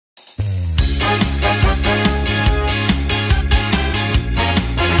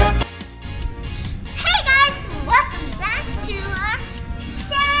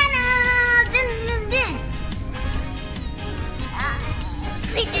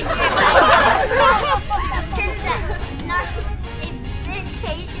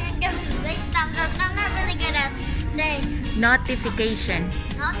say notification.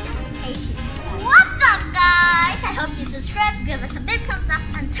 Notification. What's up, guys? I hope you subscribe, give us a big thumbs up,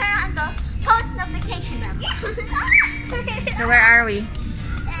 and turn on those post notification bells. So where are we?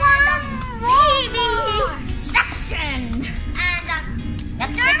 Baby section. And the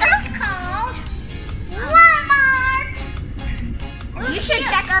store is called Walmart. You should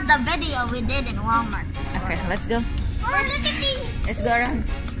check out the video we did in Walmart. Okay, let's go. Oh, look at these. Let's go around.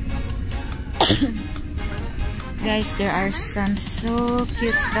 Guys, there are some so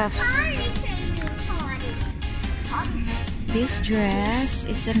cute stuff. This dress,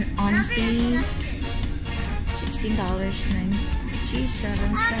 it's an onesie.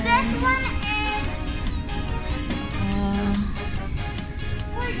 $16.97.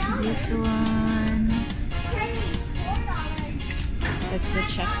 This one. Let's go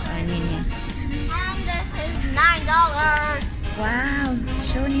check Armenia. And this is $9. Wow.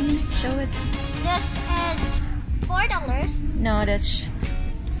 Show Nini. Show it. This is $4. No, that's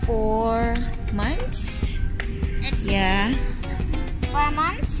 4 months. It's Yeah. 4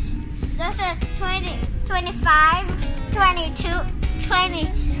 months. This is 20, 25, 22,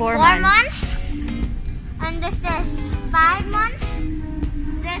 24 months. And this is 5 months.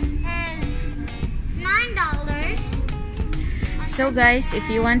 This is $9. So guys, if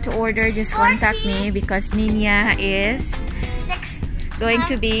you want to order, just contact me because Nina is going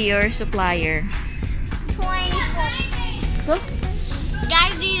to be your supplier. 24. Look,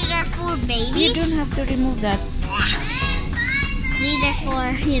 Guys, these are for you babies. don't have to remove that. These are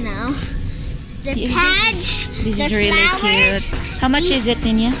for, their Yeah, pads. This their is really flowers. cute. How much is it,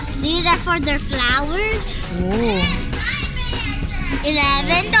 Nina? These are for their flowers. Oh.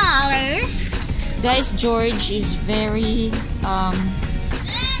 $11. Guys, George is very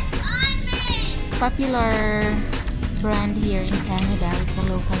popular brand here in Canada. It's a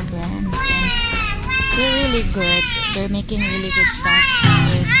local brand and they're really good. They're making really good stuff.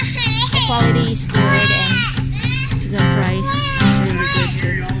 The quality is good and the price is really good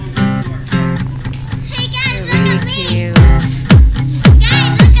too. Hey guys, They're look really at me. cute.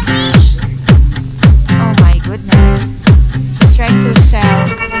 Guys, look at me. Oh my goodness. She's trying to sell.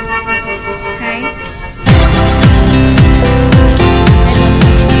 Okay.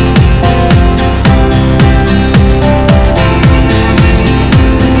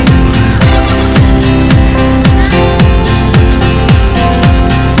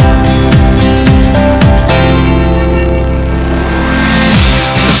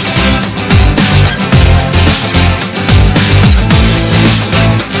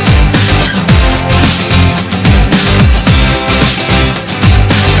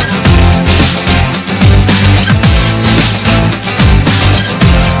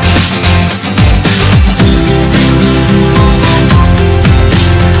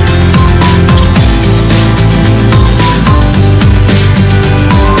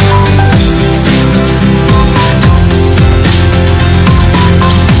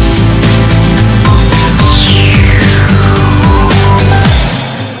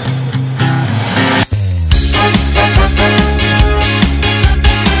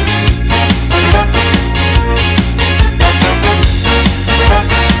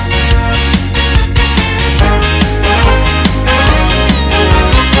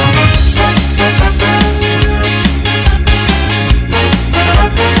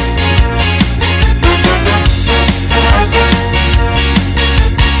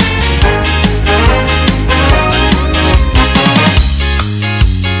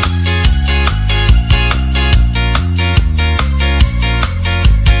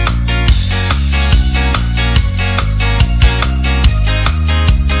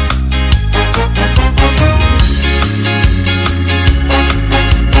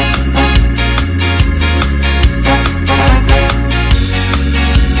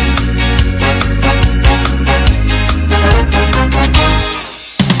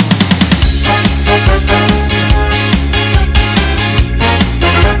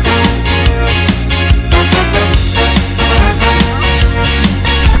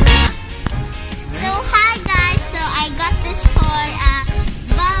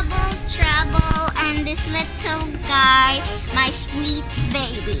 my sweet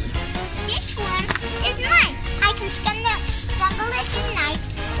baby. This one is mine. I can snuggle it at night.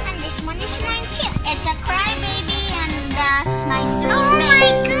 And this one is mine too. It's a crybaby and that's my sweet baby. Oh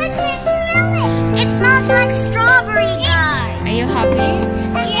my goodness, really? It smells like strawberry, guys. Are you happy?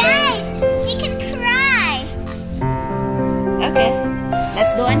 Yes, she can cry. Okay,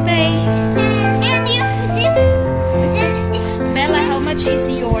 let's go and pay. And you, this Bella, how much is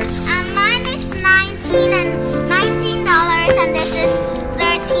yours? mine is $19 and this is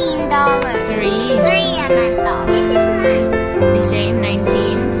 $13. Three. $3 and $9.